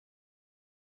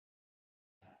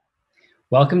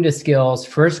Welcome to Skillz'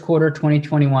 first quarter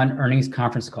 2021 earnings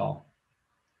conference call.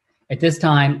 At this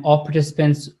time, all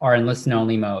participants are in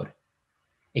listen-only mode.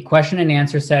 A question and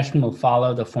answer session will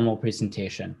follow the formal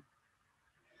presentation.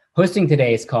 Hosting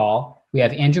today's call, we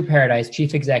have Andrew Paradise,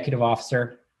 Chief Executive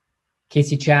Officer,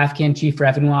 Casey Chafkin, Chief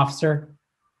Revenue Officer,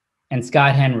 and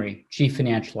Scott Henry, Chief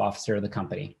Financial Officer of the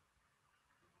company.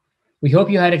 We hope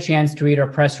you had a chance to read our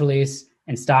press release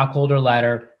and stockholder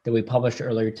letter that we published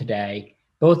earlier today,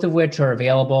 both of which are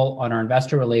available on our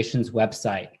investor relations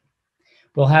website.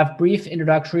 We'll have brief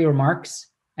introductory remarks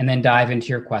and then dive into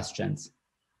your questions.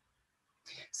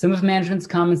 Some of management's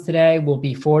comments today will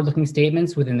be forward-looking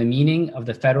statements within the meaning of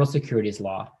the federal securities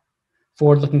law.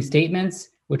 Forward-looking statements,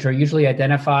 which are usually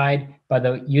identified by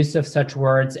the use of such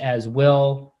words as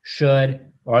will, should,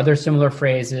 or other similar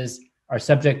phrases, are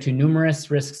subject to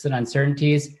numerous risks and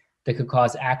uncertainties that could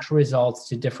cause actual results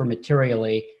to differ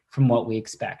materially from what we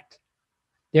expect.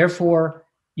 Therefore,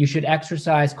 you should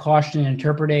exercise caution in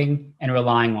interpreting and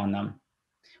relying on them.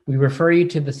 We refer you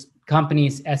to the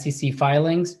company's SEC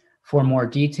filings for a more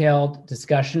detailed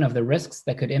discussion of the risks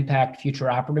that could impact future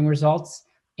operating results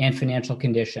and financial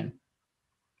condition.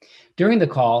 During the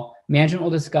call, management will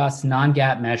discuss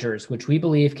non-GAAP measures, which we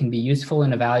believe can be useful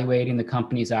in evaluating the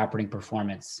company's operating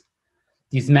performance.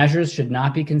 These measures should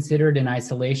not be considered in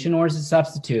isolation or as a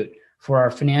substitute for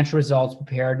our financial results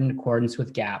prepared in accordance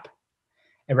with GAAP.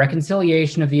 A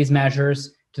reconciliation of these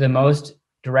measures to the most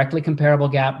directly comparable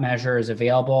GAAP measure is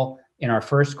available in our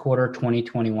first quarter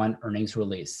 2021 earnings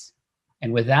release.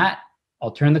 And with that,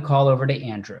 I'll turn the call over to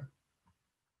Andrew.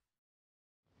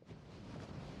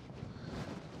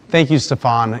 Thank you,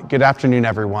 Stefan. Good afternoon,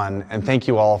 everyone, and thank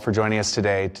you all for joining us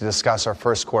today to discuss our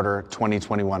first quarter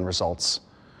 2021 results.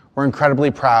 We're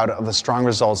incredibly proud of the strong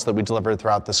results that we delivered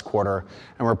throughout this quarter,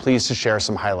 and we're pleased to share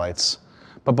some highlights.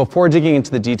 But before digging into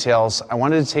the details, I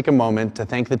wanted to take a moment to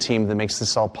thank the team that makes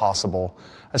this all possible,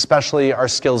 especially our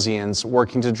Skillzians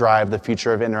working to drive the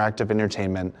future of interactive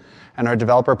entertainment, and our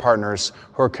developer partners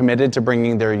who are committed to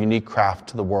bringing their unique craft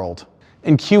to the world.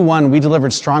 In Q1, we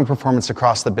delivered strong performance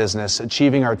across the business,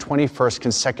 achieving our 21st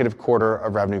consecutive quarter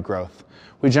of revenue growth.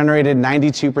 We generated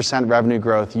 92% revenue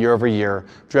growth year over year,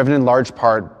 driven in large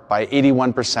part by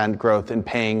 81% growth in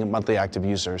paying monthly active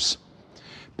users.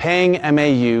 Paying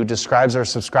MAU describes our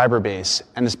subscriber base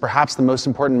and is perhaps the most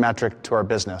important metric to our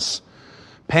business.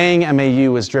 Paying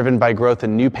MAU is driven by growth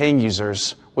in new paying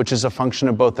users, which is a function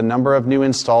of both the number of new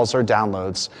installs or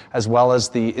downloads, as well as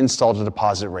the install to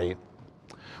deposit rate.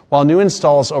 While new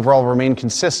installs overall remain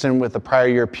consistent with the prior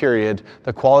year period,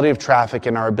 the quality of traffic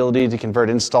and our ability to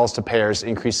convert installs to payers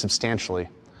increased substantially.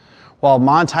 While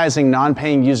monetizing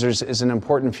non-paying users is an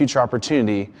important future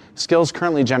opportunity, Skillz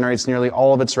currently generates nearly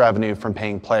all of its revenue from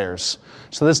paying players.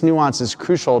 So this nuance is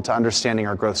crucial to understanding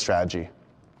our growth strategy.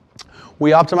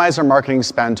 We optimize our marketing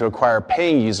spend to acquire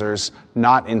paying users,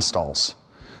 not installs.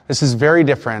 This is very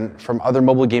different from other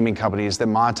mobile gaming companies that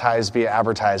monetize via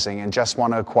advertising and just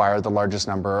want to acquire the largest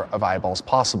number of eyeballs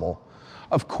possible.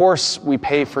 Of course, we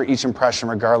pay for each impression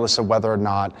regardless of whether or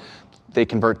not they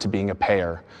convert to being a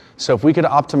payer. So if we could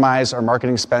optimize our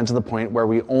marketing spend to the point where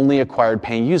we only acquired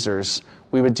paying users,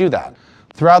 we would do that.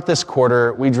 Throughout this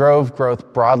quarter, we drove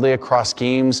growth broadly across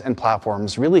games and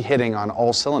platforms, really hitting on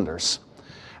all cylinders.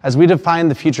 As we define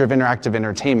the future of interactive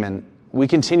entertainment, we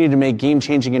continue to make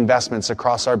game-changing investments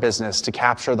across our business to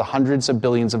capture the hundreds of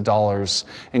billions of dollars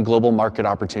in global market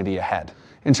opportunity ahead.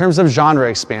 In terms of genre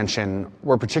expansion,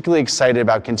 we're particularly excited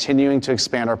about continuing to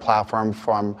expand our platform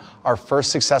from our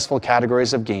first successful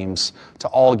categories of games to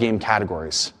all game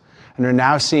categories. And are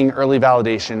now seeing early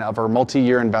validation of our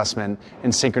multi-year investment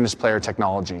in synchronous player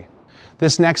technology.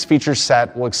 This next feature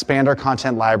set will expand our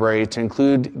content library to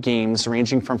include games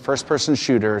ranging from first-person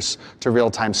shooters to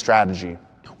real-time strategy.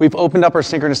 We've opened up our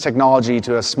synchronous technology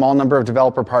to a small number of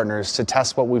developer partners to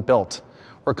test what we've built.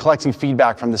 We're collecting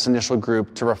feedback from this initial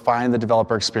group to refine the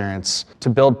developer experience, to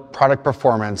build product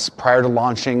performance prior to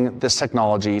launching this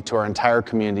technology to our entire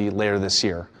community later this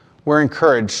year. We're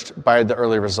encouraged by the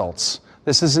early results.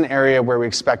 This is an area where we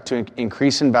expect to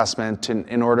increase investment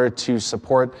in order to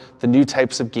support the new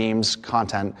types of games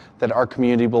content that our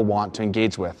community will want to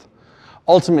engage with.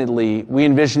 Ultimately, we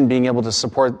envision being able to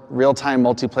support real-time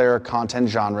multiplayer content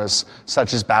genres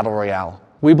such as Battle Royale.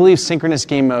 We believe synchronous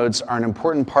game modes are an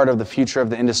important part of the future of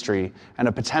the industry and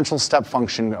a potential step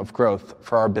function of growth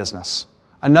for our business.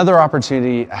 Another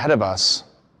opportunity ahead of us,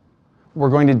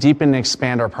 we're going to deepen and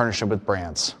expand our partnership with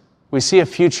brands. We see a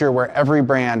future where every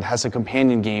brand has a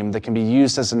companion game that can be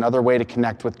used as another way to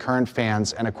connect with current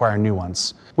fans and acquire new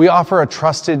ones. We offer a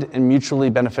trusted and mutually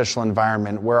beneficial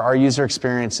environment where our user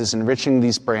experience is enriching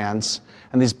these brands,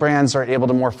 and these brands are able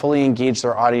to more fully engage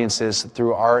their audiences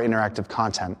through our interactive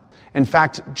content. In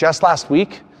fact, just last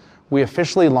week, we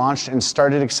officially launched and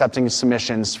started accepting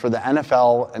submissions for the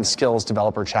NFL and Skillz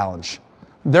Developer Challenge.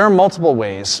 There are multiple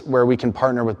ways where we can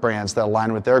partner with brands that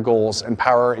align with their goals and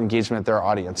power engagement with their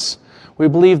audience. We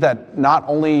believe that not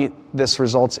only this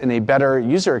results in a better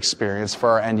user experience for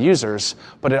our end users,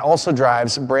 but it also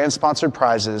drives brand-sponsored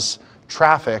prizes,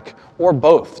 traffic, or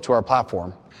both to our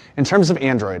platform. In terms of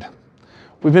Android,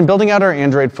 we've been building out our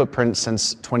Android footprint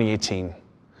since 2018,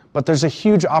 but there's a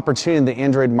huge opportunity in the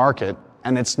Android market,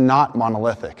 and it's not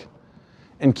monolithic.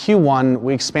 In Q1,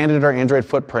 we expanded our Android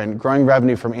footprint, growing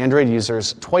revenue from Android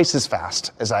users twice as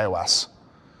fast as iOS.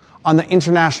 On the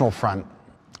international front,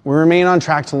 we remain on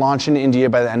track to launch in India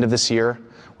by the end of this year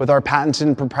with our patented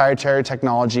and proprietary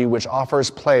technology, which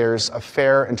offers players a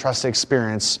fair and trusted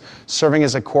experience, serving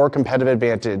as a core competitive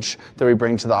advantage that we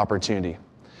bring to the opportunity.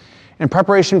 In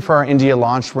preparation for our India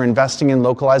launch, we're investing in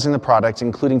localizing the product,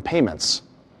 including payments.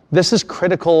 This is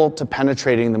critical to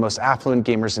penetrating the most affluent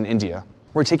gamers in India.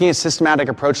 We're taking a systematic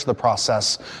approach to the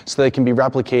process so that it can be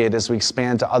replicated as we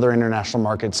expand to other international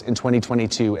markets in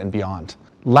 2022 and beyond.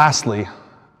 Lastly,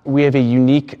 we have a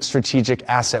unique strategic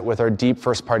asset with our deep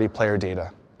first-party player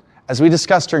data. As we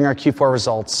discussed during our Q4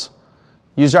 results,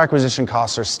 user acquisition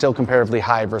costs are still comparatively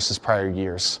high versus prior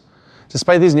years.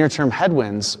 Despite these near-term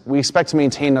headwinds, we expect to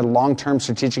maintain a long-term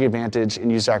strategic advantage in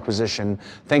user acquisition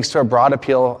thanks to a broad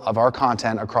appeal of our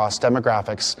content across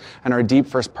demographics and our deep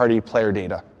first-party player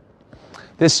data.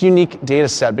 This unique data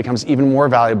set becomes even more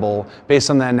valuable based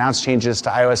on the announced changes to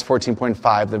iOS 14.5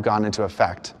 that have gone into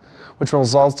effect, which will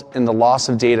result in the loss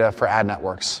of data for ad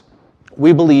networks.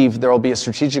 We believe there will be a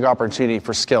strategic opportunity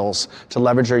for Skillz to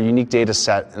leverage our unique data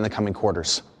set in the coming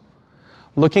quarters.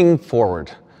 Looking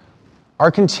forward,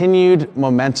 our continued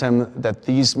momentum that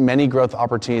these many growth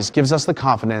opportunities gives us the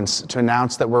confidence to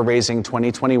announce that we're raising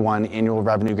 2021 annual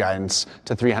revenue guidance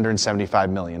to $375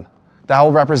 million. That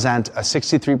will represent a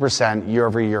 63%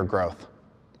 year-over-year growth.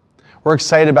 We're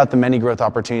excited about the many growth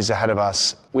opportunities ahead of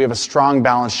us. We have a strong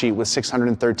balance sheet with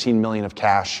 $613 million of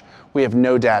cash. We have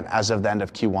no debt as of the end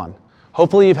of Q1.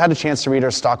 Hopefully you've had a chance to read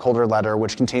our stockholder letter,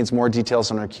 which contains more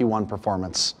details on our Q1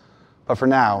 performance. But for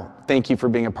now, thank you for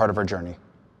being a part of our journey.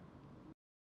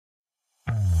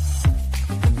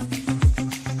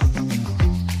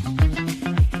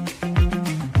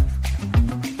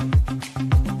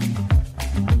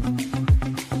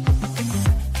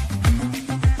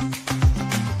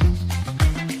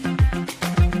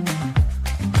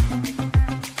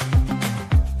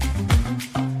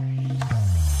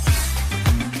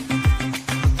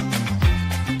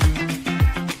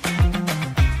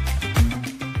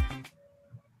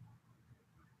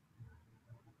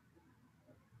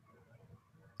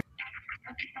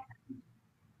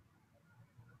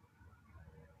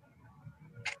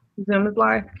 Zoom is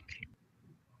live.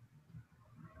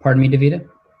 Pardon me, Davida?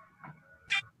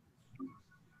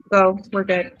 So we're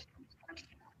good.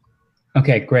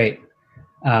 Okay, great.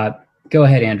 Go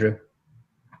ahead, Andrew.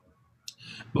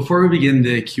 Before we begin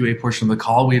the QA portion of the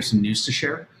call, we have some news to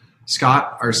share.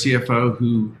 Scott, our CFO,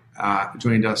 who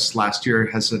joined us last year,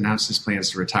 has announced his plans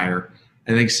to retire.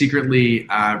 I think secretly,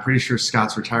 I'm pretty sure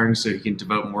Scott's retiring so he can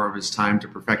devote more of his time to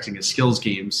perfecting his Skillz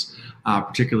games,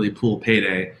 particularly Pool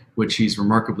Payday, which he's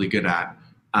remarkably good at.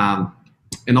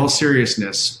 In all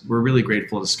seriousness, we're really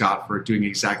grateful to Scott for doing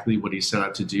exactly what he set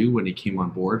out to do when he came on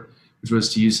board, which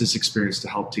was to use his experience to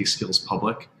help take Skillz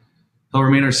public. He'll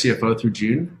remain our CFO through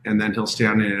June, and then he'll stay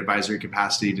on in an advisory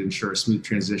capacity to ensure a smooth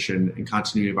transition and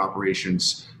continuity of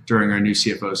operations during our new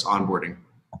CFO's onboarding.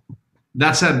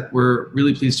 That said, we're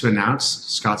really pleased to announce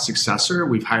Scott's successor.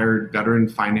 We've hired veteran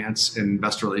finance and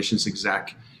investor relations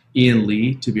exec Ian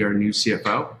Lee to be our new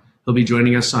CFO. He'll be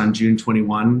joining us on June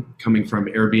 21, coming from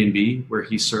Airbnb, where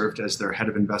he served as their head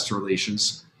of investor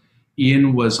relations.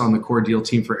 Ian was on the core deal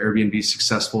team for Airbnb's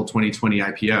successful 2020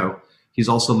 IPO. He's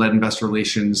also led investor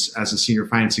relations as a senior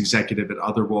finance executive at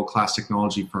other world-class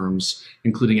technology firms,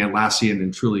 including Atlassian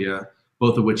and Trulia,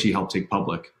 both of which he helped take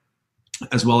public,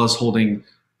 as well as holding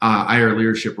IR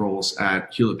leadership roles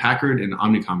at Hewlett-Packard and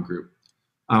Omnicom Group.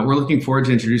 We're looking forward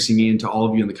to introducing Ian to all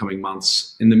of you in the coming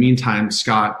months. In the meantime,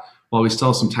 Scott, while we still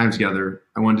have some time together,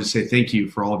 I wanted to say thank you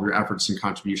for all of your efforts and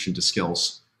contribution to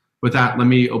Skillz. With that, let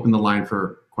me open the line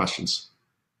for questions.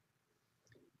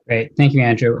 Great, thank you,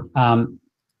 Andrew.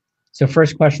 So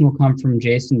first question will come from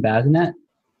Jason Bazinet.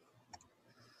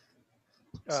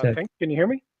 Thanks. Can you hear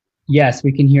me? Yes,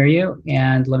 we can hear you.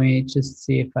 And let me just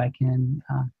see if I can,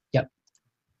 yep,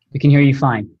 we can hear you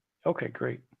fine. Okay,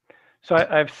 great. So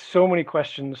I have so many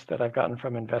questions that I've gotten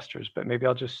from investors, but maybe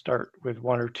I'll just start with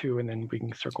one or two and then we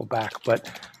can circle back.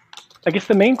 But I guess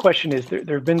the main question is there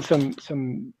have been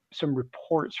some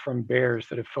reports from bears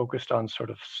that have focused on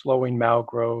sort of slowing MAU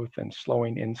growth and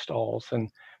slowing installs. And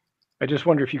I just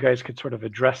wonder if you guys could sort of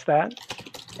address that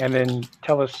and then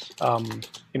tell us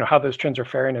how those trends are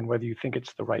faring and whether you think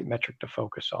it's the right metric to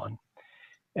focus on.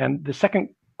 And the second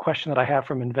question that I have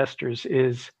from investors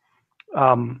is,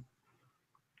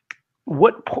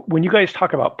 when you guys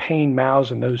talk about paying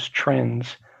MAUs and those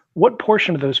trends, what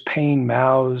portion of those paying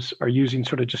MAUs are using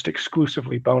sort of just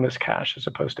exclusively bonus cash as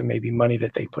opposed to maybe money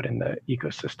that they put in the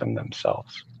ecosystem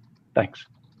themselves? Thanks.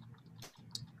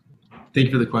 Thank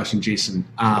you for the question, Jason.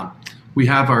 We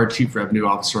have our Chief Revenue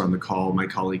Officer on the call, my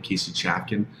colleague Casey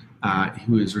Chapkin,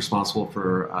 who is responsible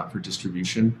for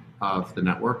distribution of the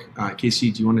network.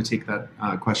 Casey, do you want to take that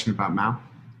question about MAU?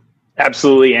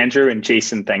 Absolutely, Andrew, and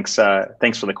Jason, thanks for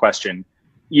the question.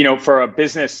 For a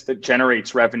business that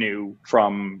generates revenue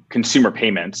from consumer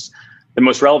payments, the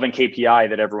most relevant KPI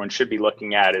that everyone should be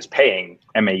looking at is paying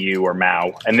MAU or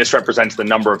MAU, and this represents the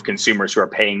number of consumers who are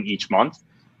paying each month,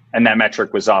 and that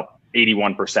metric was up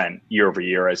 81% year over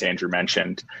year, as Andrew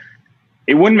mentioned.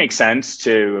 It wouldn't make sense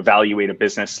to evaluate a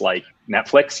business like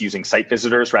Netflix using site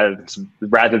visitors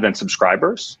rather than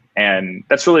subscribers. And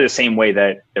that's really the same way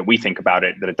that we think about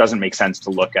it, that it doesn't make sense to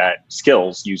look at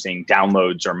Skillz using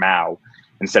downloads or MAU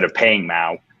instead of paying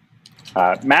MAU.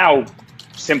 MAU,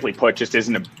 simply put, just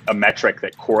isn't a metric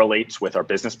that correlates with our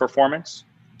business performance.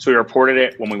 So we reported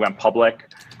it when we went public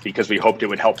because we hoped it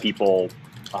would help people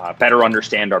better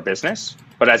understand our business.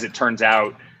 But as it turns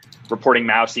out, reporting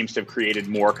MAU seems to have created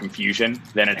more confusion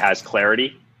than it has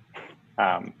clarity.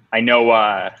 I know,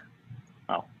 well,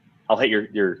 I'll hit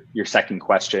your second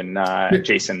question,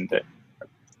 Jason. Do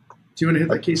you want to hit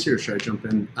that, Casey, or should I jump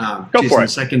in? Go Jason, for it.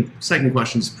 The second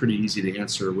question is pretty easy to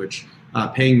answer, which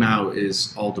paying MAU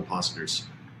is all depositors.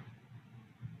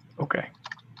 Okay.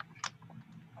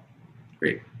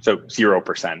 Great. So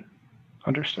 0%.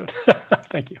 Understood.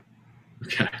 Thank you.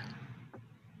 Okay.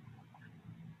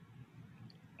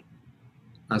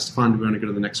 Stefan, do we want to go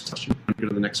to the next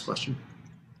question?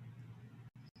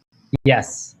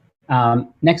 Yes.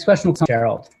 Next question will come from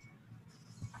Gerald.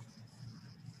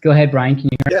 Go ahead, Brian. Can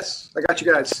you hear? Yes, I got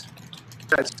you guys.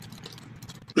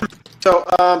 So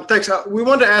thanks. We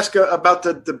wanted to ask about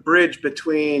the bridge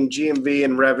between GMV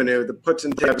and revenue, the puts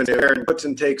and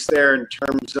takes there in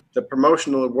terms of the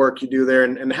promotional work you do there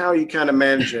and how you kind of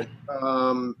manage it.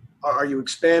 Are you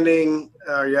expanding?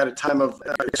 Are you at a time of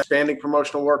expanding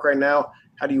promotional work right now?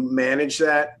 How do you manage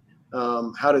that?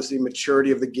 How does the maturity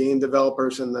of the game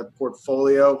developers and the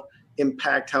portfolio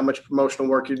impact how much promotional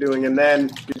work you're doing? And then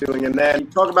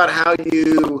talk about how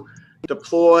you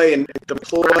deploy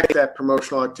that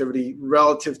promotional activity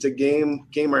relative to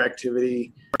gamer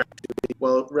activity,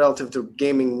 well, relative to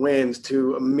gaming wins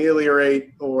to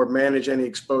ameliorate or manage any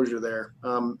exposure there.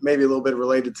 Maybe a little bit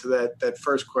related to that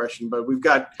first question, but we've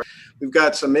got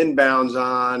some inbounds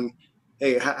on,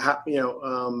 hey, how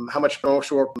much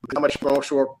promotional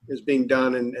work is being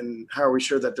done, and how are we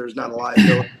sure that there's not a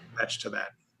liability attached to that?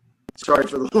 Sorry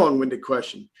for the long-winded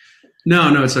question.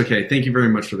 No, it's okay. Thank you very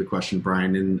much for the question,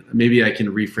 Brian. And maybe I can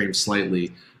reframe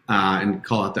slightly and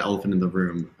call out the elephant in the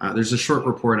room. There's a short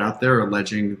report out there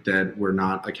alleging that we're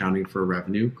not accounting for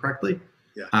revenue correctly.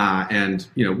 Yeah. And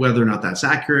whether or not that's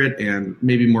accurate, and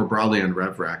maybe more broadly on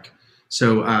RevRec.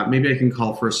 So maybe I can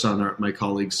call first on my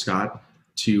colleague Scott,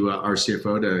 to our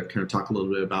CFO, to kind of talk a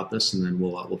little bit about this, and then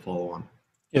we'll follow on.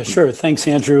 Yeah, sure. Thanks,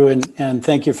 Andrew, and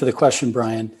thank you for the question,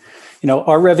 Brian.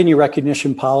 Our revenue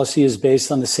recognition policy is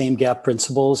based on the same GAAP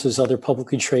principles as other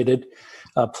publicly traded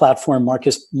platform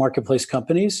marketplace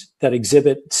companies that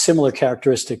exhibit similar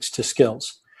characteristics to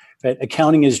Skillz. Right?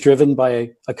 Accounting is driven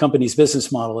by a company's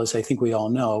business model, as I think we all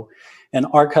know, and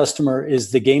our customer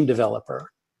is the game developer,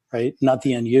 right? Not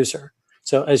the end user.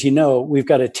 So as you know, we've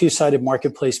got a two-sided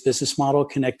marketplace business model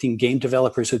connecting game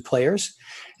developers with players,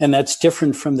 and that's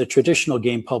different from the traditional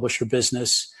game publisher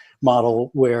business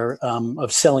model where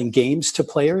of selling games to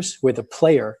players, where the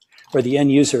player or the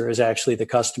end user is actually the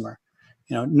customer.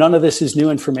 None of this is new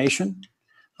information,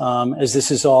 as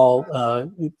this is all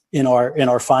in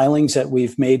our filings that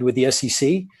we've made with the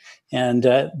SEC and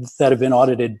that have been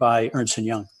audited by Ernst &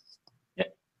 Young.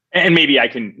 And maybe I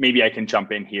can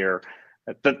jump in here.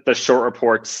 The short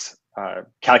reports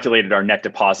calculated our net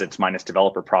deposits minus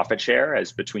developer profit share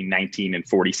as between 19 and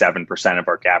 47% of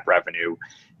our GAAP revenue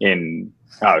in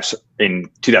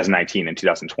 2019 and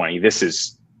 2020. This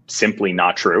is simply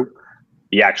not true.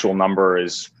 The actual number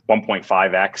is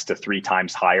 1.5x to 3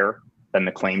 times higher than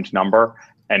the claimed number.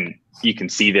 And you can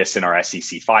see this in our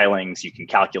SEC filings. You can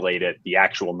calculate it. The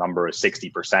actual number is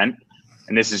 60%.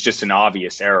 And this is just an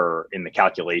obvious error in the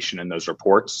calculation in those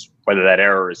reports. Whether that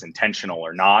error is intentional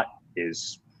or not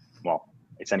is, well,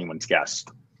 it's anyone's guess.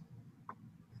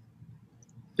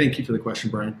 Thank you for the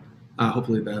question, Brian.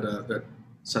 Hopefully that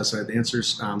satisfied the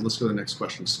answers. Let's go to the next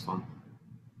question, Stefan.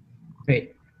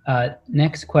 Great.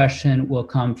 Next question will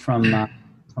come from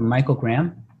Michael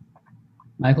Graham.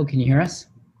 Michael, can you hear us?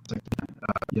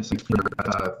 Yes, thanks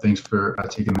for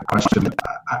taking the question.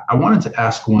 I wanted to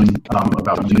ask one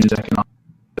about unit economics.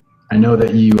 I know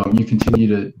that you continue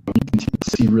to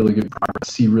see really good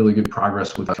progress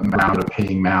with the amount of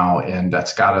paying MAU, and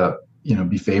that's got to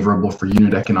be favorable for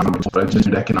unit economics. But I just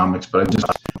want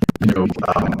to go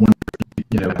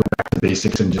back to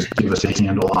basics and just give us a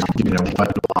handle on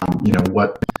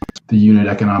what the unit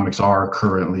economics are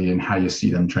currently and how you see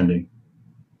them trending.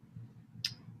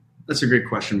 That's a great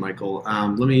question, Michael.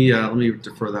 Let me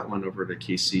defer that one over to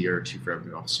Casey, our Chief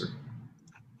Revenue Officer.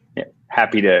 Yeah,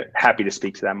 happy to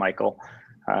speak to that, Michael.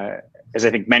 As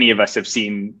I think many of us have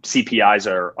seen, CPIs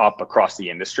are up across the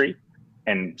industry,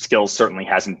 and Skillz certainly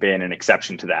hasn't been an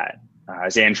exception to that.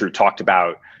 As Andrew talked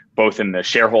about, both in the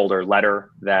shareholder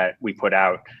letter that we put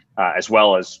out, as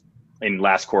well as in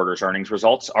last quarter's earnings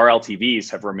results, our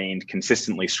LTVs have remained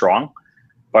consistently strong,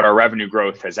 but our revenue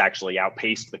growth has actually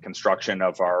outpaced the construction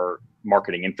of our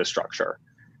marketing infrastructure.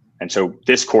 And so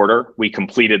this quarter, we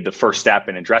completed the first step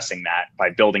in addressing that by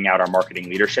building out our marketing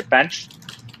leadership bench.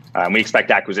 We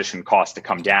expect acquisition costs to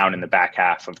come down in the back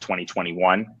half of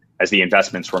 2021 as the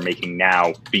investments we're making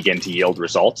now begin to yield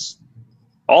results.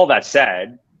 All that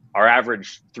said, our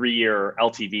average 3-year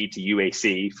LTV to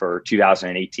UAC for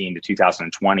 2018 to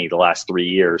 2020, the last 3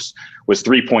 years, was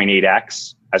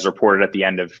 3.8x as reported at the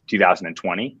end of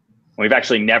 2020. We've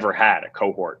actually never had a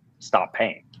cohort stop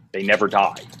paying. They never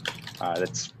die.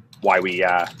 That's why we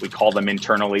call them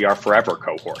internally our forever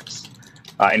cohorts.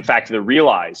 In fact, the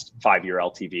realized 5-year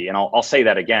LTV, and I'll say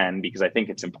that again because I think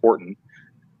it's important,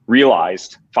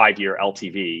 realized 5-year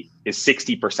LTV is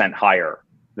 60% higher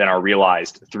than our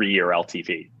realized 3-year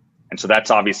LTV. And so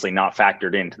that's obviously not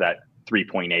factored into that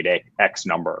 3.8x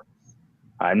number.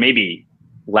 And maybe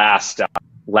last,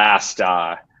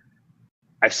 I've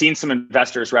seen some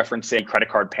investors referencing credit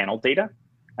card panel data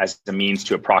as a means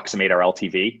to approximate our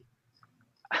LTV.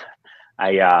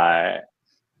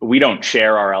 We don't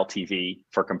share our LTV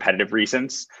for competitive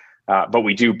reasons, but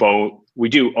we do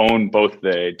own both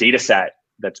the data set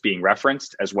that's being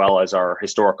referenced as well as our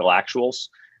historical actuals.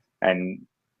 And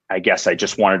I guess I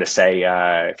just wanted to say,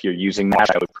 if you're using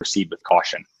that, I would proceed with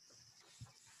caution.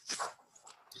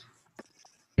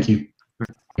 Thank you.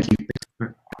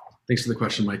 Thanks for the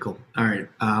question, Michael. All right,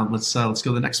 let's go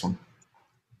to the next one.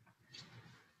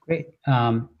 Great.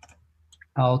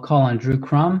 I'll call on Drew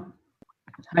Crum.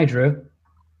 Hi, Drew.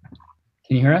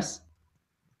 Can you hear us?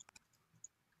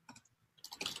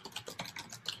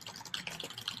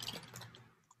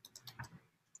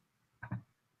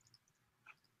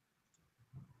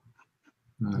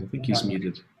 I think he's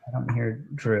muted. I don't hear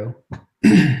Drew.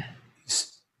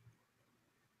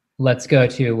 Let's go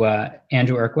to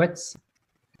Andrew Urquitz.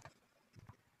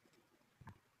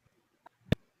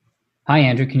 Hi,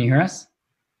 Andrew. Can you hear us?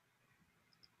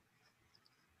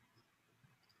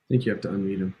 I think you have to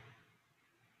unmute him.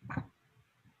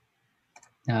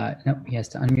 Nope, he has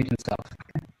to unmute himself.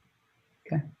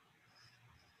 Okay.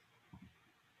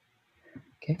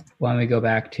 Why don't we go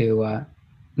back to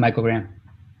Michael Graham?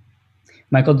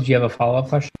 Michael, did you have a follow-up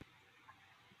question?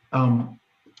 I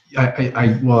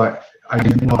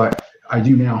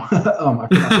do now. I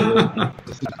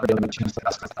forgot the chance to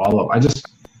ask a follow-up. I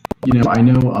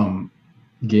know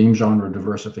game genre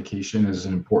diversification is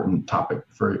an important topic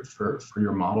for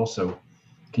your model. So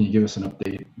can you give us an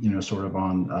update, sort of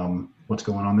on what's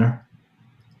going on there?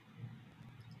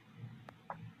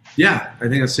 Yeah, I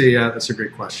think that's a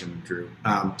great question, Drew.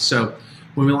 So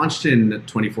when we launched in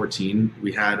 2014,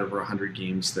 we had over 100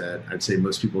 games that I'd say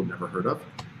most people have never heard of.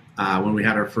 When we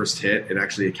had our first hit, it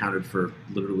actually accounted for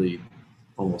literally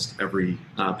almost every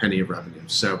penny of revenue.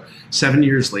 So 7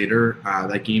 years later,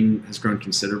 that game has grown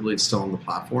considerably. It's still on the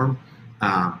platform,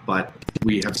 but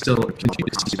we have still a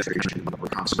continued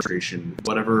concentration.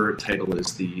 Whatever title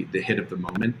is the hit of the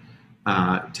moment,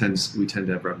 we tend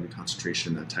to have revenue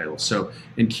concentration in that title. So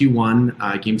in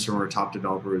Q1, games from our top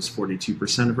developer is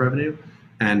 42% of revenue.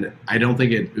 And I don't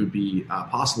think it would be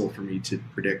possible for me to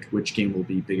predict which game will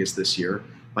be biggest this year.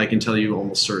 But I can tell you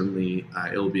almost certainly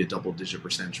it will be a double-digit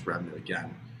percentage of revenue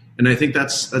again. And I think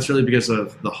that's really because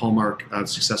of the hallmark of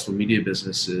successful media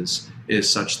businesses is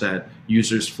such that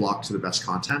users flock to the best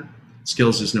content.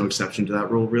 Skillz is no exception to that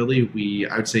rule, really.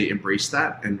 I would say, embrace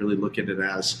that and really look at it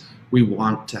as we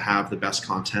want to have the best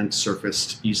content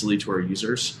surfaced easily to our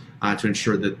users to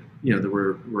ensure that that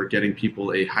we're getting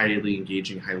people a highly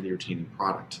engaging, highly retaining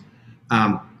product.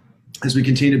 As we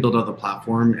continue to build out the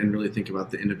platform and really think about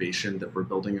the innovation that we're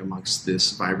building amongst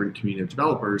this vibrant community of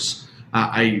developers,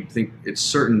 I think it's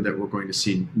certain that we're going to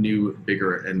see new,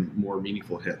 bigger, and more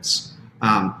meaningful hits.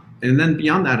 And then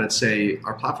beyond that, I'd say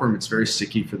our platform, it's very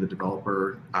sticky for the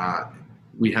developer.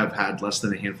 We have had less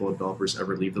than a handful of developers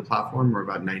ever leave the platform. We're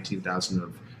about 19,000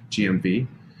 of GMV.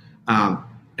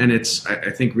 And it's, I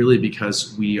think, really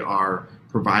because we are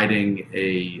providing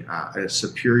a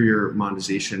superior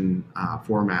monetization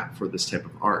format for this type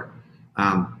of art.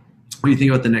 When you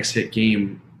think about the next hit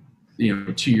game,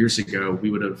 2 years ago,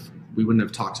 we wouldn't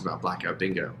have talked about Blackout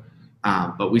Bingo.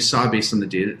 But we saw, based on the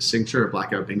data signature of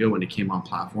Blackout Bingo when it came on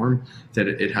platform, that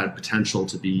it had potential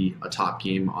to be a top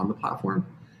game on the platform.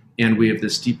 And we have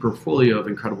this deep portfolio of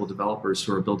incredible developers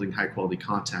who are building high quality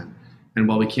content. And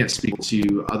while we can't speak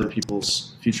to other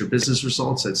people's future business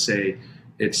results, I'd say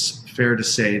it's fair to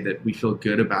say that we feel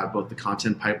good about both the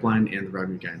content pipeline and the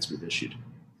revenue guidance we've issued.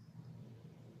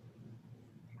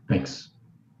 Thanks.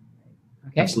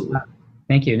 Okay. Absolutely.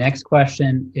 Thank you. Next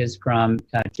question is from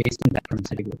Jason Beck from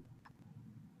Citigroup.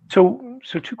 So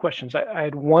two questions. I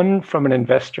had one from an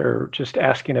investor just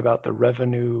asking about the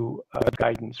revenue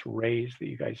guidance raise that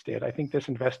you guys did. I think this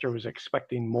investor was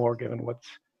expecting more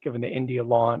given the India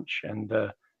launch and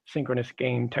the synchronous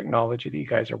game technology that you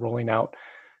guys are rolling out.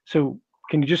 So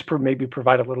can you just maybe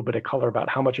provide a little bit of color about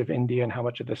how much of India and how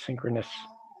much of the synchronous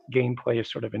gameplay is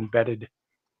sort of embedded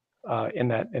in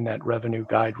that revenue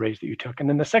guide raise that you took? And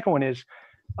then the second one is,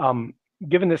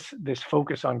 given this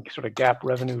focus on sort of GAAP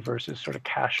revenue versus sort of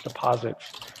cash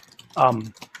deposits,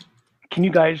 can you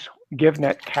guys give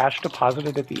net cash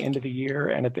deposited at the end of the year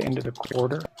and at the end of the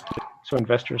quarter so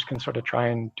investors can sort of try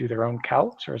and do their own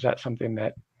calcs, or is that something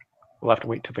that we'll have to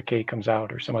wait till the K comes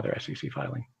out or some other SEC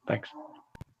filing? Thanks.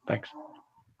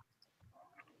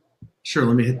 Sure.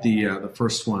 Let me hit the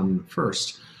first one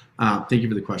first. Thank you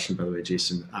for the question, by the way,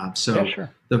 Jason. Yeah, sure.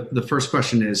 The first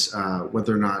question is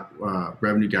whether or not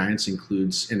revenue guidance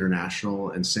includes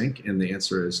international and sync, and the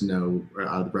answer is no.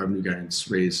 The revenue guidance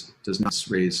raise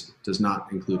does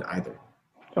not include either.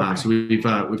 Okay. So we've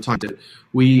talked that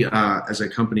we as a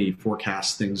company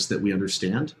forecast things that we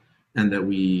understand and that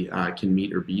we can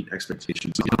meet or beat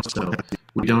expectations. So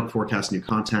we don't forecast new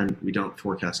content. We don't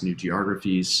forecast new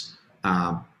geographies.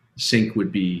 Sync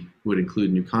would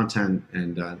include new content,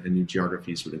 and new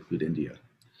geographies would include India.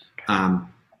 On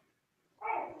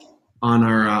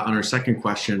our second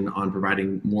question on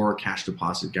providing more cash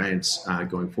deposit guidance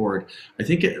going forward, I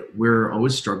think we're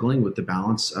always struggling with the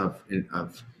balance of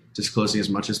disclosing as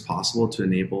much as possible to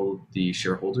enable the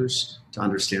shareholders to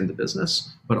understand the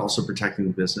business, but also protecting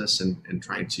the business and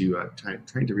trying to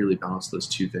really balance those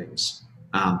two things.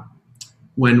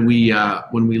 When we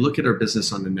look at our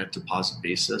business on a net deposit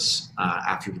basis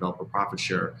after developer profit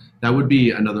share, that would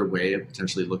be another way of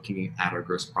potentially looking at our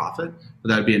gross profit, but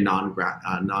that would be a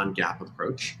non-GAAP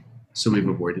approach. So we've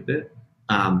avoided it.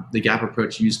 The GAAP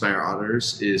approach used by our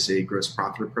auditors is a gross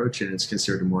profit approach, and it's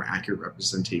considered a more accurate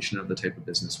representation of the type of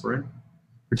business we're in.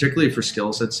 Particularly for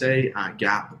Skillz, I'd say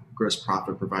GAAP gross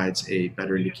profit provides a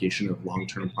better indication of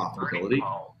long-term profitability,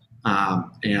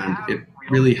 and it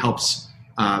really helps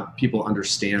people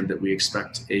understand that we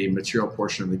expect a material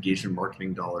portion of engagement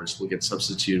marketing dollars will get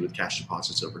substituted with cash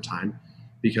deposits over time,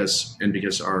 because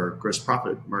our gross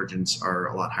profit margins are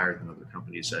a lot higher than other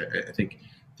companies. I think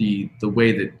the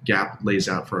way that GAAP lays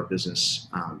out for our business,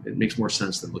 it makes more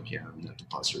sense than looking at it on a net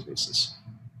depositor basis.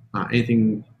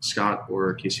 Anything Scott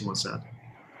or Casey wants to add?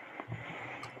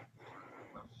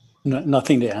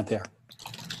 Nothing to add there.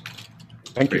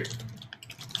 Thank you.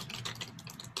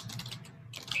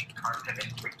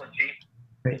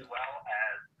 Great.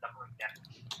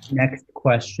 Next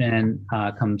question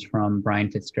comes from Brian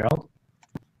Fitzgerald.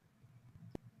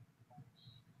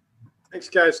 Thanks,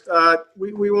 guys.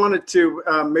 We wanted to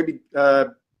maybe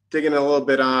dig in a little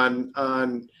bit on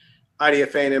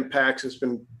IDFA and impacts. It's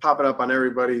been popping up on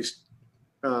everybody's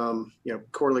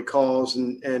quarterly calls,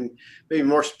 and maybe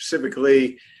more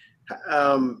specifically,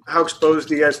 how exposed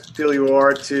do you guys feel you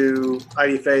are to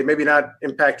IDFA? Maybe not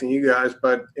impacting you guys,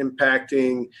 but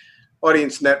impacting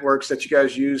audience networks that you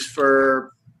guys use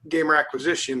for gamer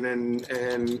acquisition, and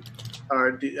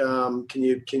can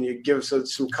you give us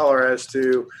some color as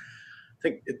to, I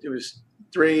think it was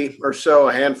three or so,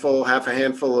 half a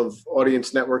handful of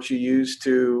audience networks you use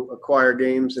to acquire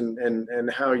games,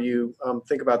 and how you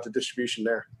think about the distribution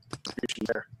there.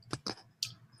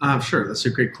 Sure, that's a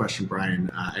great question, Brian.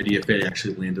 IDFA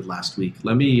actually landed last week.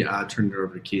 Let me turn it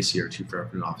over to Casey, our Chief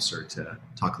Revenue Officer, to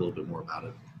talk a little bit more about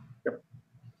it. Yep.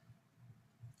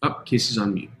 Oh, Casey's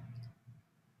on mute.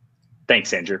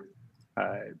 Thanks, Andrew.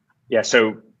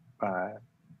 So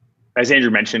as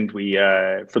Andrew mentioned, we,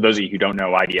 for those of you who don't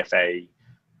know, IDFA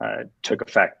took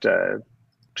effect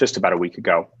just about a week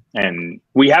ago. And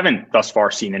we haven't thus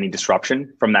far seen any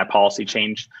disruption from that policy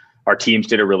change. Our teams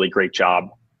did a really great job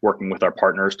working with our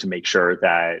partners to make sure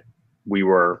that we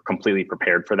were completely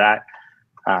prepared for that.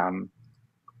 I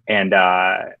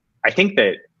think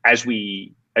that as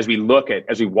we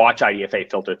watch IDFA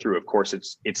filter through, of course,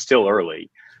 it's still early,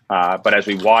 but as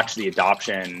we watch the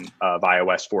adoption of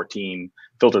iOS 14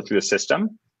 filter through the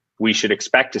system, we should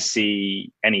expect to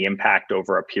see any impact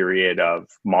over a period of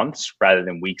months rather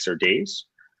than weeks or days.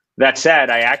 That said,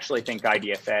 I actually think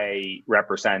IDFA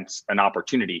represents an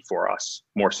opportunity for us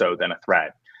more so than a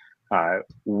threat.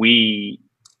 We,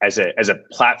 as a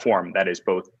platform that is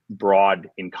both broad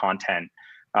in content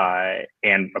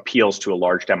and appeals to a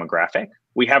large demographic,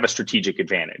 we have a strategic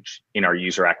advantage in our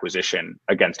user acquisition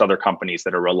against other companies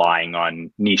that are relying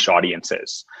on niche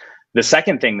audiences. The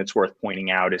second thing that's worth pointing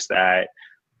out is that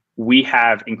we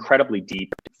have incredibly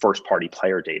deep first-party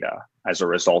player data as a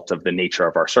result of the nature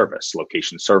of our service: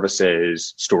 location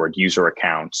services, stored user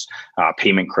accounts,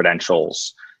 payment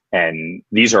credentials. And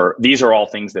these are all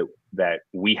things that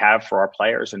we have for our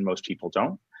players and most people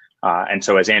don't. And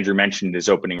so, as Andrew mentioned in his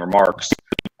opening remarks,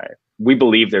 we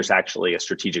believe there's actually a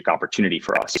strategic opportunity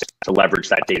for us to leverage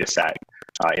that data set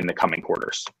in the coming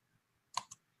quarters.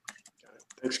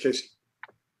 Thanks, Casey.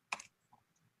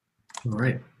 All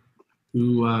right.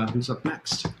 Who's up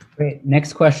next? Great.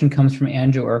 Next question comes from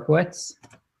Andrew Erkowitz.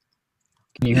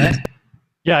 Can you hear us?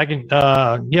 Yeah, I can.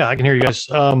 Yeah, I can hear you guys.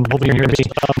 Hopefully you can hear me.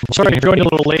 Sorry, I joined a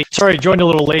little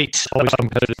late. Always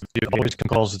competitive. Always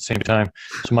calls at the same time.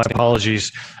 So my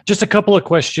apologies. Just a couple of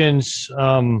questions.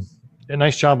 A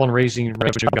nice job on raising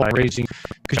revenue guide.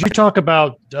 Could you talk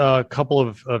about a couple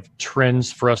of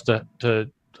trends for us to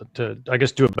I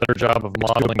guess do a better job of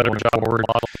modeling going forward?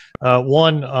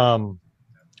 One.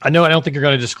 I don't think you're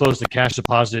going to disclose the cash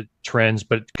deposit trends,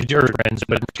 but could you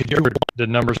the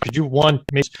numbers? Could you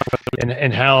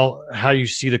and how you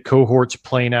see the cohorts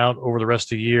playing out over the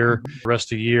rest of the year,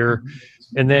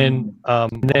 and then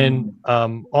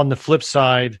on the flip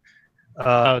side,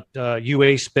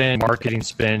 UA spend, marketing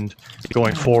spend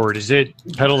going forward, is it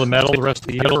pedal to metal the rest of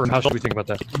the year, or how should we think about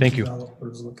that? Thank you.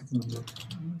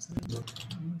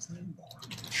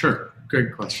 Sure,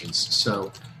 great questions.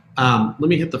 So. Let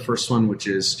me hit the first one, which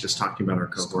is just talking about our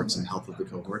cohorts and health of the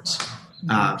cohorts.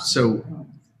 So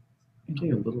I'm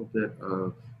getting a little bit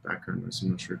of background noise. I'm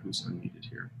not sure who's unmuted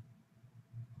here.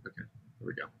 Okay, there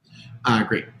we go.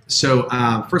 Great. So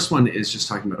first one is just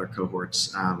talking about our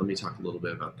cohorts. Let me talk a little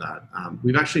bit about that.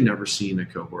 We've actually never seen a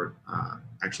cohort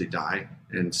actually die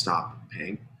and stop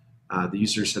paying. The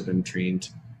users have been trained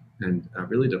and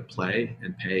really to play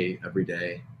and pay every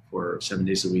day for 7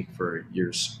 days a week for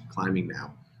years climbing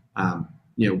now.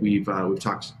 We've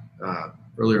talked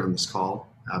earlier on this call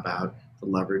about the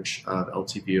leverage of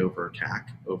LTV over CAC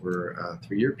over a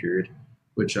 3-year period,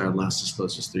 which last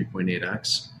disclosed was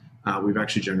 3.8x. We've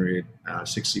actually generated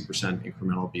 60%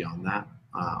 incremental beyond that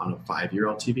on a 5-year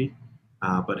LTV.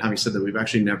 But having said that, we've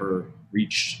actually never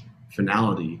reached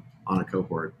finality on a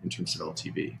cohort in terms of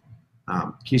LTV.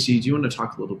 Casey, do you want to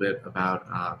talk a little bit about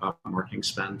marketing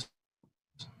spend,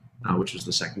 which was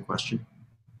the second question?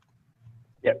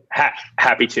 Yeah,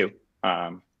 happy to.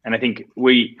 And I think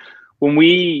when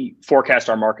we forecast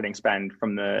our marketing spend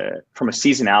from a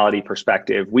seasonality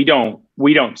perspective, we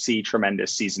don't see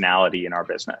tremendous seasonality in our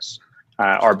business.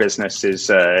 Our business is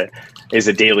a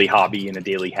daily hobby and a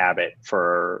daily habit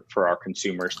for our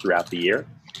consumers throughout the year.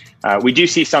 We do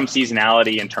see some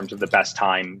seasonality in terms of the best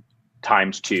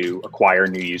times to acquire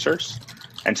new users.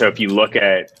 And so if you look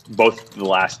at both the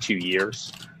last 2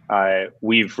 years,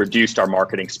 we've reduced our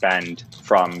marketing spend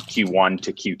from Q1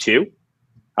 to Q2,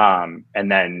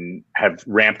 and then have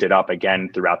ramped it up again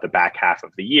throughout the back half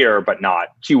of the year, but not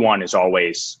Q1 is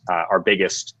always our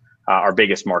biggest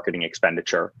marketing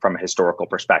expenditure from a historical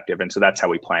perspective. And so that's how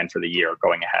we plan for the year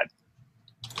going ahead.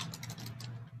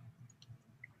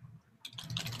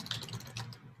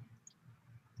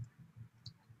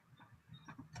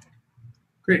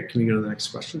 Great, can we go to the next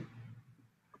question?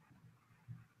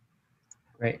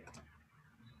 Great.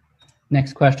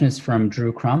 Next question is from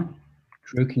Drew Crum.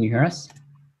 Drew, can you hear us?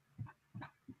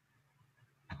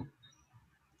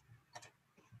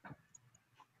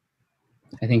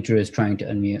 I think Drew is trying to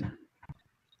unmute.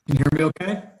 Can you hear me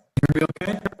okay?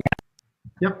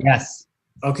 Yep. Yes.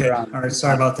 Okay. All right.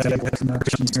 Sorry about that.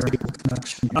 Connection here.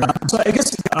 So I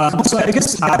guess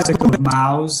the topic of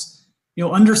MAUs,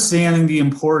 understanding the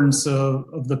importance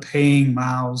of the paying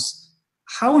MAUs,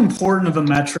 how important of a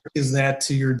metric is that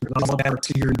to your developer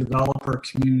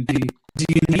community? Do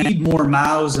you need more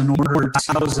MAUs in order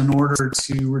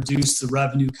to reduce the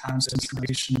revenue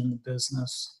concentration in the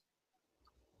business?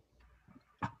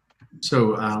 So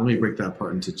let me break that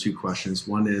apart into two questions.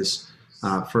 One is,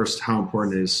 first, how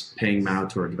important is paying MAU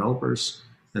to our developers?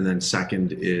 And then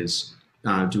second is,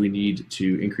 do we need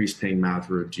to increase paying MAU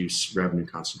to reduce revenue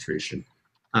concentration?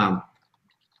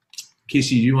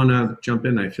 Casey, do you want to jump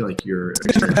in? I feel like you're...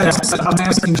 I'm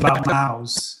asking about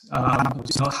MAUs.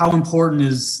 How important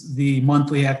is the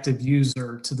monthly active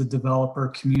user to the developer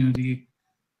community?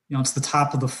 It's the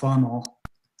top of the funnel.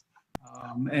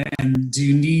 And do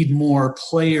you need more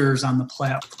players on the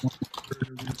platform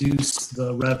to reduce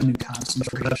the revenue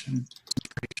concentration?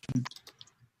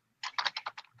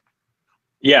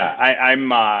 Yeah,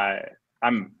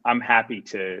 I'm happy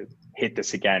to hit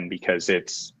this again because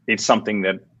it's something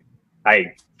that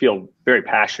I feel very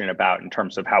passionate about in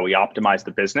terms of how we optimize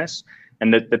the business.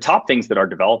 And the top things that our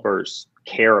developers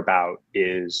care about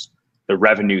is the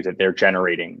revenue that they're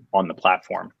generating on the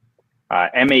platform.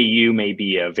 MAU may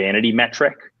be a vanity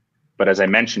metric, but as I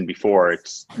mentioned before,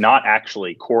 it's not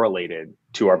actually correlated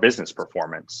to our business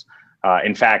performance.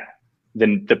 In fact,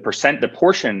 the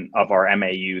portion of our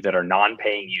MAU that are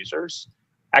non-paying users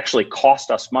actually cost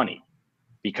us money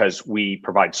because we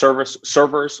provide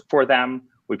servers for them,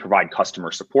 we provide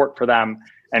customer support for them.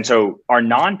 And so our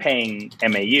non-paying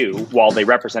MAU, while they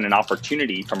represent an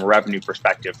opportunity from a revenue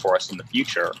perspective for us in the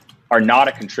future, are not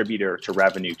a contributor to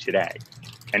revenue today.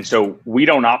 And so we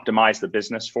don't optimize the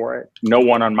business for it. No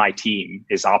one on my team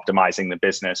is optimizing the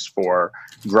business for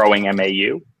growing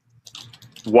MAU.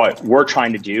 What we're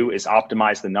trying to do is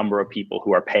optimize the number of people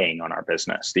who are paying on our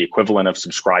business, the equivalent of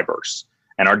subscribers.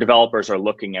 And our developers are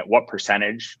looking at what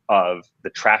percentage of the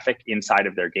traffic inside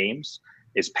of their games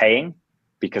is paying,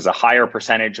 because a higher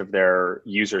percentage of their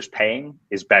users paying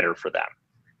is better for them.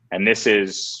 And this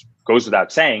goes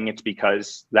without saying, it's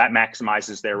because that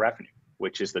maximizes their revenue,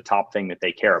 which is the top thing that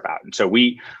they care about. And so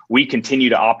we continue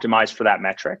to optimize for that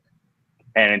metric.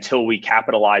 And until we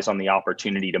capitalize on the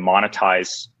opportunity to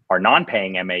monetize our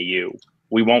non-paying MAU,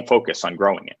 we won't focus on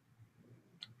growing it.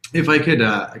 If I could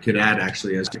add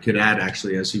actually,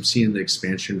 as you've seen the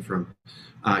expansion from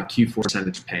Q4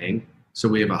 percentage paying, so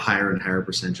we have a higher and higher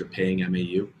percentage of paying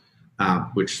MAU,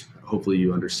 which hopefully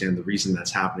you understand the reason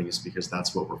that's happening is because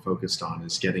that's what we're focused on,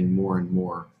 is getting more and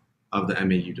more of the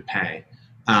MAU to pay.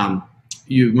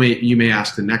 You may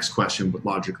ask the next question, but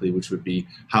logically, which would be,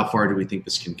 how far do we think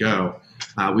this can go?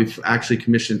 We've actually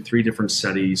commissioned 3 different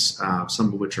studies, some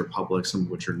of which are public, some of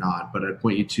which are not. But I'd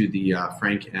point you to the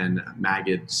Frank and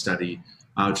Magid study,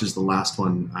 which is the last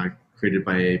one created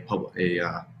by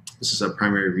this is a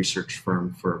primary research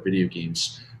firm for video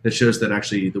games, that shows that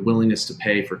actually the willingness to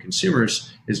pay for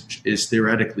consumers is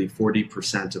theoretically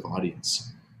 40% of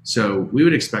audience. So we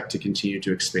would expect to continue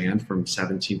to expand from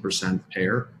 17%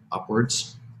 payer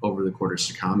upwards over the quarters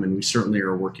to come, and we certainly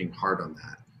are working hard on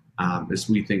that. As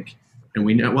we think, and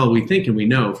we know, well, we think and we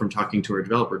know from talking to our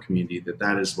developer community that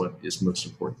that is what is most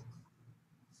important.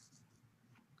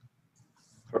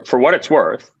 For what it's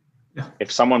worth,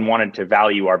 if someone wanted to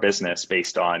value our business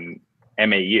based on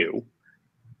MAU,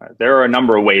 there are a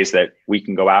number of ways that we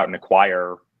can go out and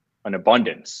acquire an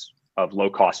abundance of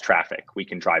low-cost traffic. We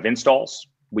can drive installs.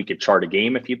 We could chart a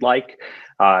game if you'd like.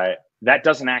 That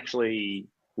doesn't actually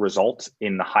result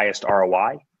in the highest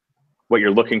ROI. What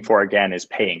you're looking for, again, is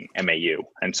paying MAU.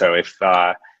 And so if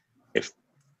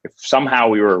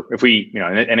somehow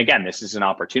and again, this is an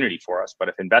opportunity for us, but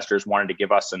if investors wanted to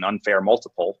give us an unfair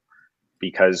multiple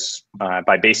because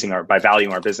by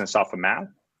valuing our business off of MAU,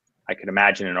 I could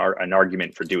imagine an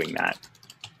argument for doing that.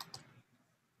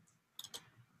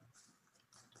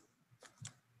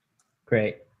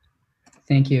 Great.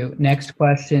 Thank you. Next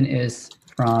question is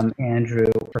from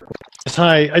Andrew.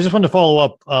 Hi, I just wanted to follow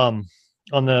up on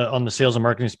the sales and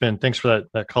marketing spend. Thanks for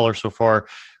that color so far.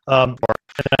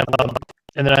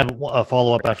 And then I have a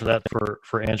follow-up after that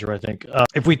for Andrew, I think.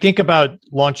 If we think about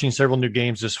launching several new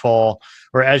games this fall,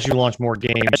 or as you launch more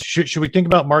games, should we think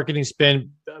about marketing spend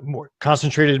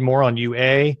concentrated more on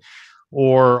UA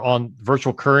or on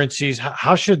virtual currencies?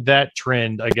 How should that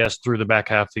trend, I guess, through the back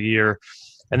half of the year?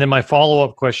 And then my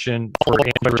follow-up question for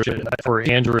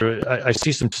Andrew, I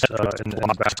see some in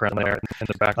the background there. In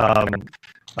the background,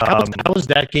 how is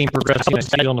that game progressing? I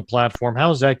see it on the platform. How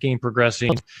is that game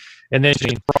progressing? And then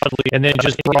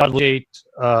just broadly,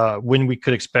 when we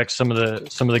could expect some of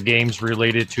the games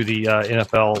related to the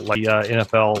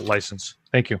NFL license.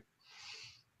 Thank you.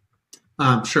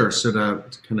 Sure. So to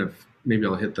kind of maybe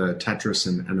I'll hit the Tetris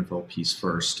and NFL piece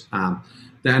first.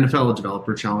 The NFL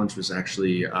Developer Challenge was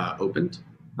actually opened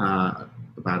about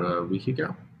a week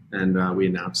ago, and we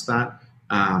announced that.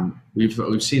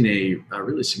 We've seen a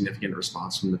really significant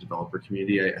response from the developer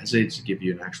community. I hesitate to give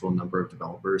you an actual number of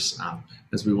developers,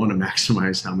 as we want to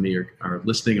maximize how many are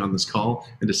listening on this call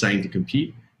and deciding to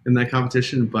compete in that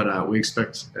competition. But we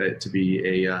expect it to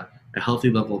be a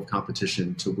healthy level of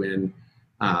competition to win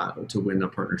a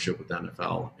partnership with the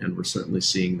NFL, and we're certainly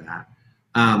seeing that.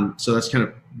 So that's kind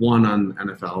of one on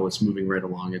NFL. It's moving right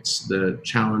along. It's the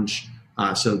challenge.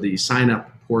 So the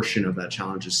sign-up portion of that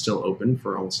challenge is still open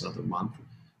for almost another month.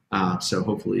 So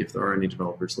hopefully, if there are any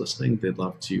developers listening, they'd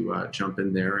love to jump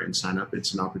in there and sign up.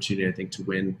 It's an opportunity, I think, to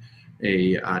win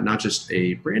not just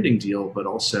a branding deal, but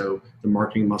also the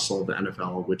marketing muscle of the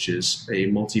NFL, which is a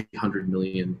multi-100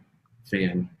 million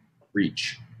fan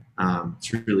reach.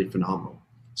 It's really phenomenal.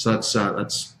 So that's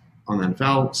on the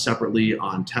NFL. Separately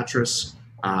on Tetris,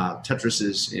 Tetris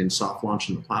is in soft launch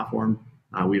on the platform.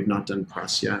 We have not done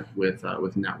press yet with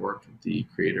Network, the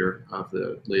creator of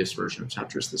the latest version of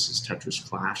Tetris. This is Tetris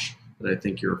Clash that I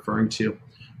think you're referring to.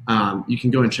 You can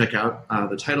go and check out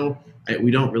the title.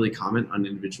 We don't really comment on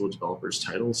individual developers'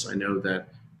 titles. I know that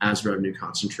as revenue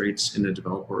concentrates in a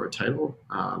developer or a title,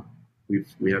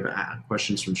 we have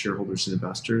questions from shareholders and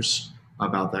investors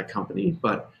about that company,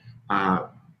 but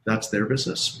that's their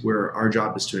business, where our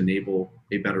job is to enable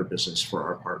a better business for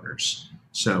our partners.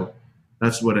 So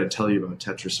that's what I'd tell you about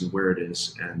Tetris and where it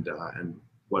is, and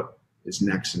what is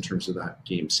next in terms of that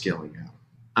game scaling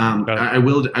out. I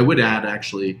would add,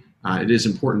 actually, it is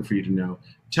important for you to know,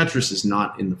 Tetris is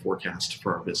not in the forecast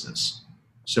for our business.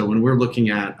 So when we're looking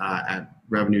at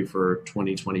revenue for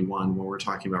 2021, when we're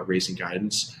talking about raising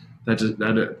guidance,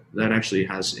 that actually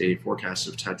has a forecast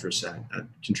of Tetris at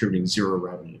contributing 0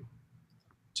 revenue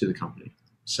to the company.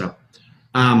 So,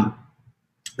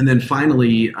 and then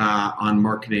finally, on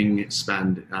marketing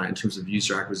spend in terms of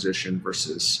user acquisition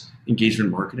versus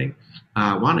engagement marketing,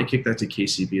 why don't I kick that to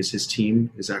Casey, because his team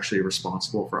is actually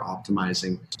responsible for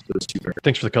optimizing those two variables.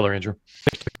 Thanks for the color, Andrew.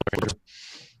 Of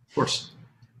course.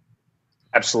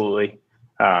 Absolutely.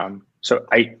 So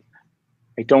I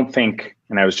don't think,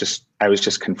 and I was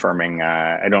just confirming,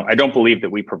 I don't believe that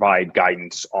we provide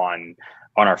guidance on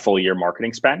our full year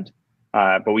marketing spend.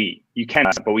 But you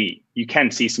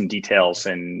can see some details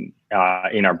in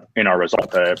our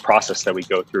result, the process that we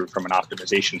go through from an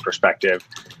optimization perspective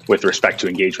with respect to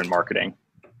engagement marketing.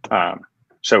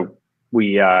 So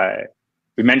we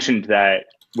mentioned that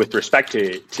with respect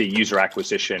to user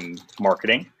acquisition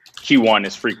marketing, Q1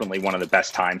 is frequently one of the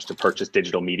best times to purchase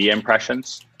digital media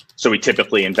impressions. So we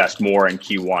typically invest more in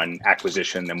Q1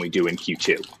 acquisition than we do in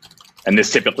Q2. And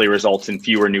this typically results in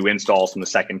fewer new installs in the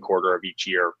second quarter of each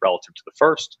year relative to the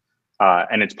first.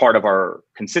 And it's part of our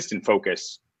consistent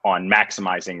focus on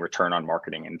maximizing return on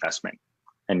marketing investment.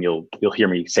 And you'll hear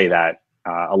me say that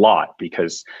a lot,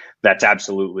 because that's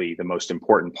absolutely the most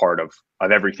important part of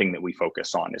everything that we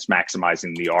focus on, is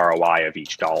maximizing the ROI of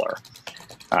each dollar.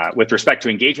 With respect to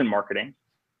engagement marketing,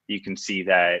 you can see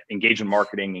that engagement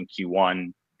marketing in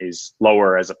Q1 is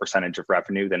lower as a percentage of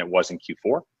revenue than it was in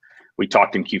Q4. We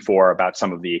talked in Q4 about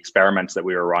some of the experiments that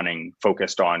we were running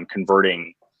focused on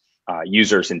converting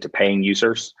users into paying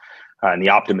users. And the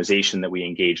optimization that we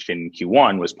engaged in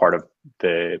Q1 was part of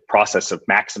the process of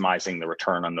maximizing the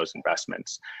return on those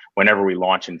investments. Whenever we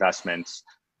launch investments,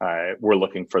 we're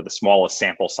looking for the smallest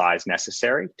sample size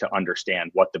necessary to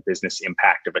understand what the business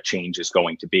impact of a change is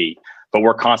going to be. But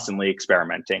we're constantly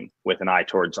experimenting with an eye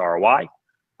towards ROI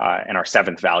and our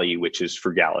 7th value, which is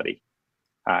frugality.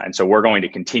 And so we're going to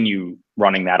continue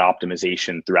running that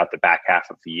optimization throughout the back half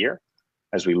of the year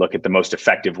as we look at the most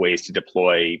effective ways to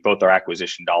deploy both our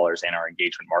acquisition dollars and our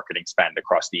engagement marketing spend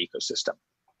across the ecosystem.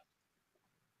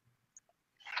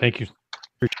 Thank you.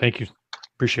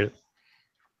 Appreciate it.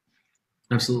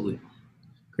 Absolutely.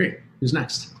 Great. Who's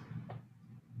next?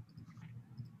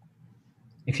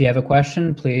 If you have a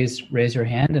question, please raise your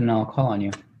hand and I'll call on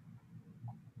you.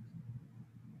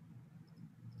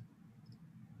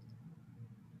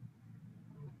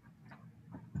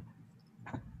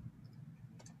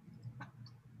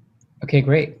 Okay,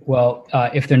 great. Well,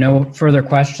 if there are no further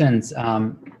questions,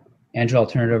 Andrew, I'll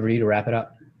turn it over to you to wrap it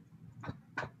up.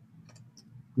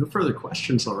 No further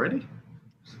questions already?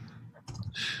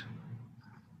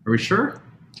 Are we sure?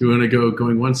 Do you want to go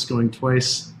going once, going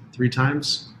twice, 3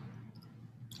 times?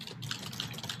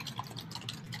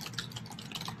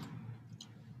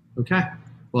 Okay.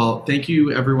 Well, thank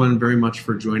you everyone very much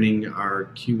for joining our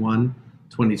Q1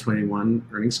 2021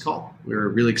 earnings call. We're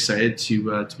really excited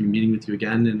to be meeting with you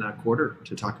again in a quarter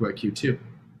to talk about Q2.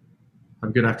 Have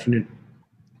a good afternoon.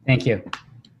 Thank you.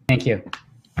 Thank you.